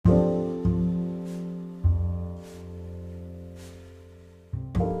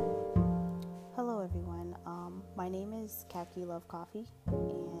Jackie Love Coffee,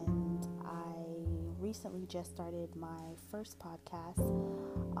 and I recently just started my first podcast,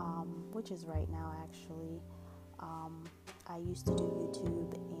 which is right now actually. I used to do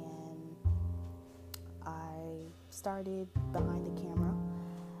YouTube, and I started behind the camera.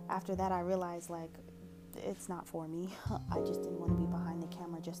 After that, I realized it's not for me. I just didn't want to be behind the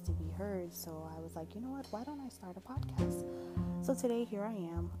camera just to be heard. So I was like, you know what? Why don't I start a podcast? So today, here I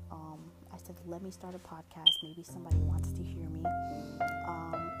am. I said, let me start a podcast. Maybe somebody wants to hear me.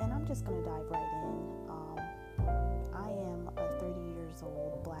 And I'm just going to dive right in. I am a 30 years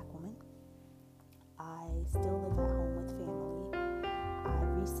old Black woman. I still live at home with family. I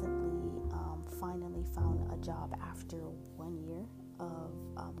recently finally found a job after 1 year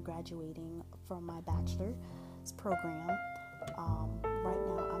of graduating from my bachelor's program. Right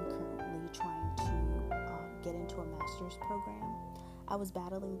now, I'm currently trying to get into a master's program. I was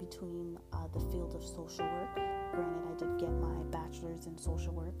battling between the field of social work. Granted, I did get my bachelor's in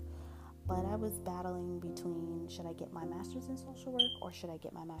social work, but I was battling between, should I get my master's in social work or should I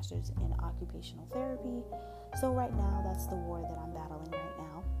get my master's in occupational therapy? So right now, that's the war that I'm battling right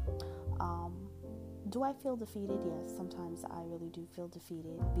now. Do I feel defeated? Yes, sometimes I really do feel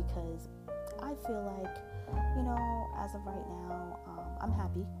defeated because I feel like, as of right now, I'm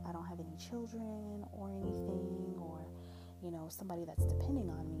happy. I don't have any children or anything, or, somebody that's depending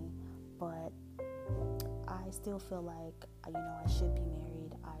on me, but I still feel like, I should be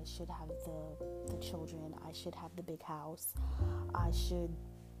married. I should have the children. I should have the big house. I should,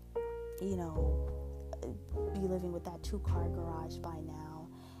 be living with that 2-car garage by now.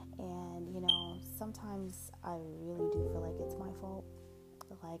 And, sometimes I really do feel like it's my fault.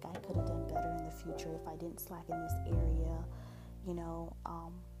 Like I could have done better in the future if I didn't slack in this area.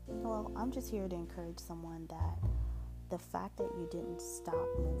 Well, I'm just here to encourage someone that the fact that you didn't stop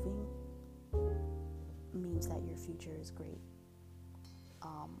moving means that your future is great.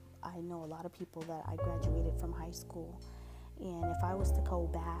 I know a lot of people that I graduated from high school, and if I was to go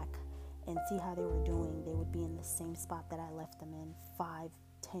back and see how they were doing, they would be in the same spot that I left them in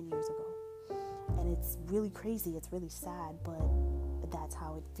 5-10 years ago. And it's really crazy, it's really sad, but that's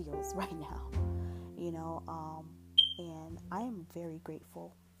how it feels right now, and I am very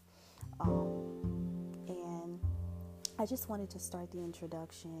grateful. And I just wanted to start the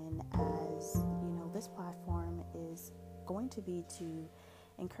introduction as, this platform is going to be to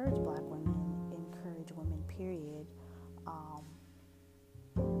encourage Black women, encourage women, period,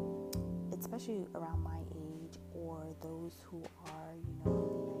 especially around my age or those who are, maybe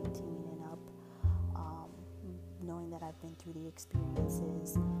 19 and up, knowing that I've been through the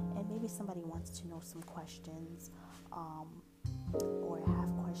experiences, and maybe somebody wants to know some questions, or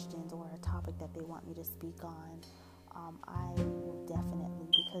have questions or a topic that they want me to speak on. I will definitely,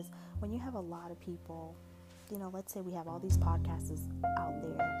 because when you have a lot of people, let's say we have all these podcasters out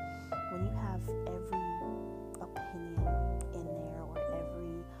there, when you have every opinion in there or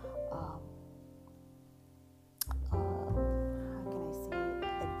every, how can I say it,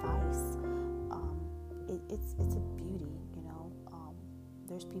 advice, it's a beauty,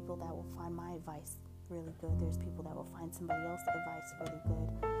 there's people that will find my advice really good. There's people that will find somebody else's advice really good.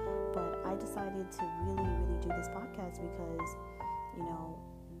 But I decided to really, really do this podcast because,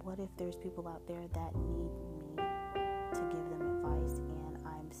 what if there's people out there that need me to give them advice and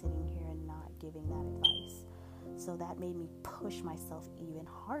I'm sitting here and not giving that advice? So that made me push myself even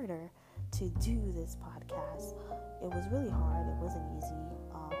harder to do this podcast. It was really hard. It wasn't easy.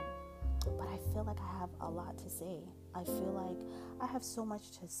 But I feel like I have a lot to say. I feel like I have so much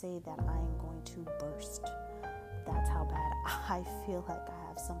to say that I am going to burst. That's how bad I feel like I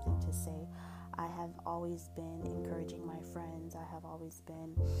have something to say. I have always been encouraging my friends. I have always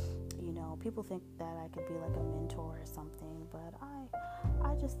been, people think that I could be like a mentor or something, but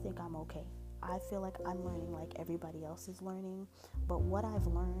I just think I'm okay. I feel like I'm learning like everybody else is learning, but what I've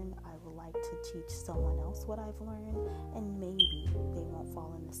learned, I would like to teach someone else what I've learned, and maybe they won't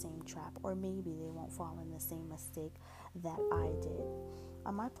fall in the same trap, or maybe they won't fall in the same mistake that I did.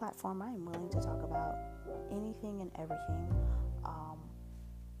 On my platform, I am willing to talk about anything and everything,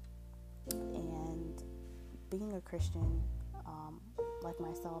 and being a Christian, like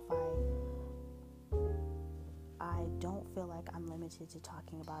myself, I don't feel like I'm limited to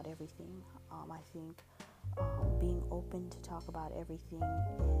talking about everything. I think being open to talk about everything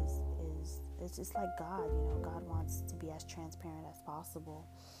is just like God. God wants to be as transparent as possible,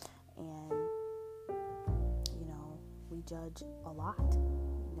 and we judge a lot.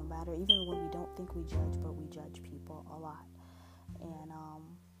 No matter, even when we don't think we judge, but we judge people a lot. And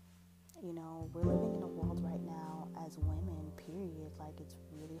we're living in a world right now as women, period. Like, it's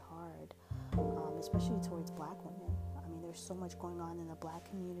really hard, especially towards Black women. I mean, there's so much going on in the Black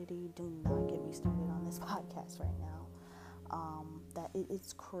community. Do not get me started on this podcast right now.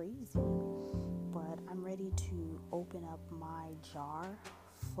 It's crazy, but I'm ready to open up my jar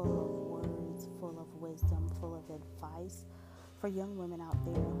full of words, full of wisdom, full of advice for young women out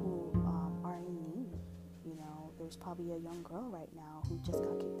there who are in need. You know, there's probably a young girl right now who just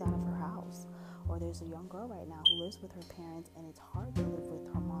got kicked out of her house, or there's a young girl right now who lives with her parents, and it's hard to live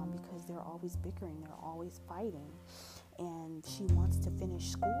with her mom because they're always bickering, they're always fighting, and she wants to finish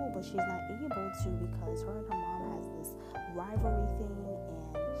school, but she's not able to because her and her mom has this rivalry thing,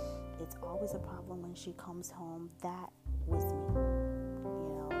 and it's always a problem when she comes home. That was me,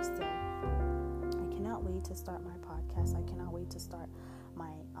 you know. So I cannot wait to start my podcast. I cannot wait to start my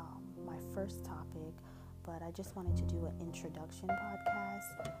first topic. But I just wanted to do an introduction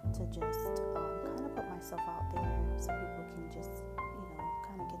podcast to just kind of put myself out there so people can just,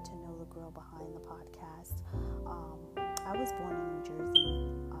 kind of get to know the girl behind the podcast. I was born in New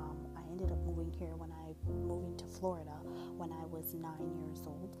Jersey. I ended up moving here moving to Florida when I was 9 years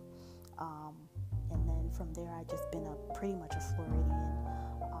old. And then from there, I just been pretty much a Floridian.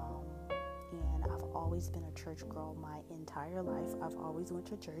 And I've always been a church girl my entire life. I've always went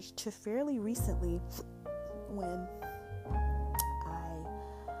to church to fairly recently when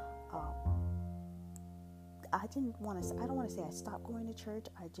I don't want to say I stopped going to church.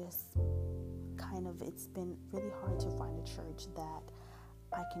 I just it's been really hard to find a church that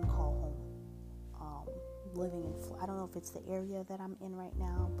I can call home. Living in, I don't know if it's the area that I'm in right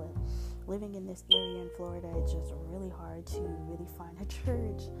now, but living in this area in Florida, it's just really hard to really find a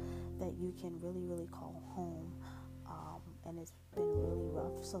church that you can really, really call home. And it's been really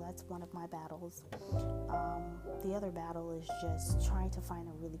rough. So that's one of my battles. The other battle is just trying to find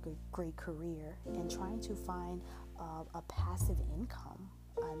a really great career and trying to find a passive income.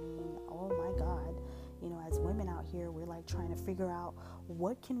 I mean, oh my God, as women out here, we're like trying to figure out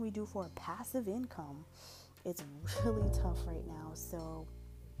what can we do for a passive income. It's really tough right now. So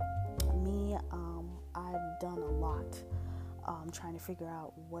me, I've done a lot trying to figure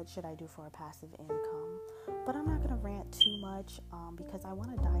out what should I do for a passive income. But I'm not going to rant too much because I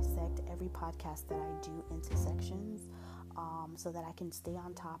want to dissect every podcast that I do into sections so that I can stay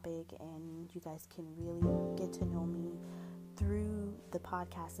on topic and you guys can really get to know me through the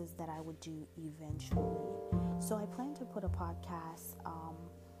podcasts that I would do eventually. So I plan to put a podcast,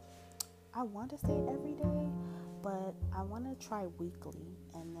 I want to say every day, but I want to try weekly.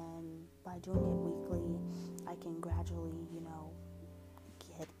 And then by doing it weekly, I can gradually,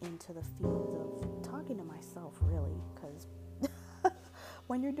 get into the field of talking to myself, really, because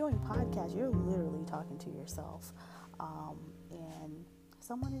when you're doing podcasts, you're literally talking to yourself, and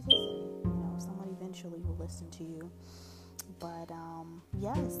someone is listening. Someone eventually will listen to you. But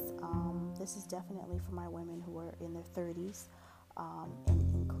yes, this is definitely for my women who are in their 30s, and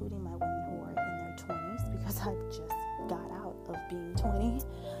including my women who are in their 20s, because I've just got out of being 20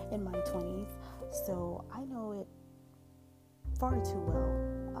 in my 20s, so I know it far too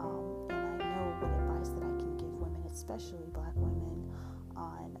well, and I know what advice that I can give women, especially Black women,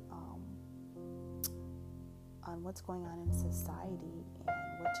 on what's going on in society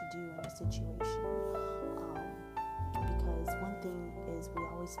and what to do in a situation. Because one thing is we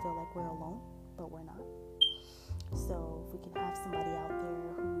always feel like we're alone, but we're not. So if we can have somebody out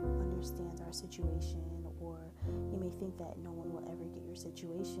there who understands our situation, or you may think that no one will ever get your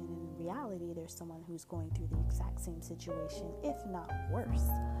situation. In reality, there's someone who's going through the exact same situation, if not worse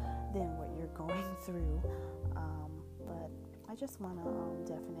than what you're going through. But I just want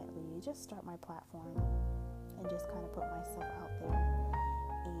to definitely just start my platform and just kind of put myself out there.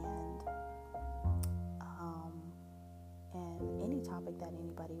 And any topic that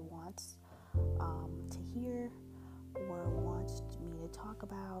anybody wants to hear or wants me to talk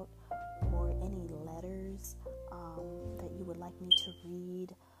about, or any letters that you would like me to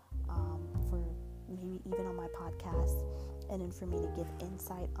read for maybe even on my podcast, and then for me to give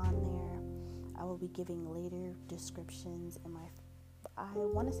insight on there. I will be giving later descriptions in my, I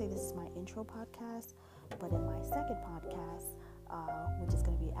want to say this is my intro podcast, but in my second podcast, which is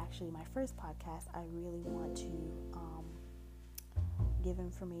going to be actually my first podcast, I really want to give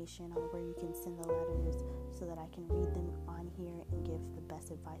information on where you can send the letters so that I can read them on here and give the best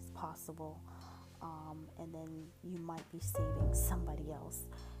advice possible. And then you might be saving somebody else,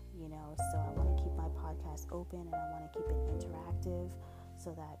 so I want to keep my podcast open, and I want to keep it interactive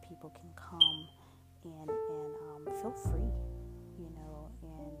so that people can come and feel free,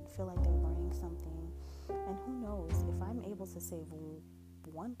 and feel like they're learning something. And who knows, if I'm able to save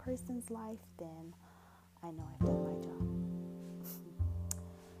one person's life, then I know I've done my job.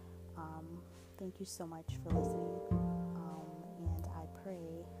 Thank you so much for listening.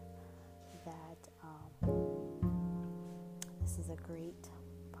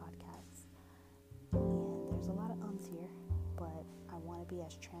 here, but I want to be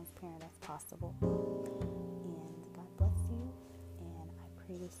as transparent as possible. And God bless you, and I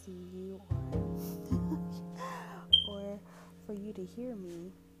pray to see you or for you to hear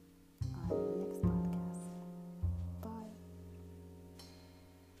me on the next podcast.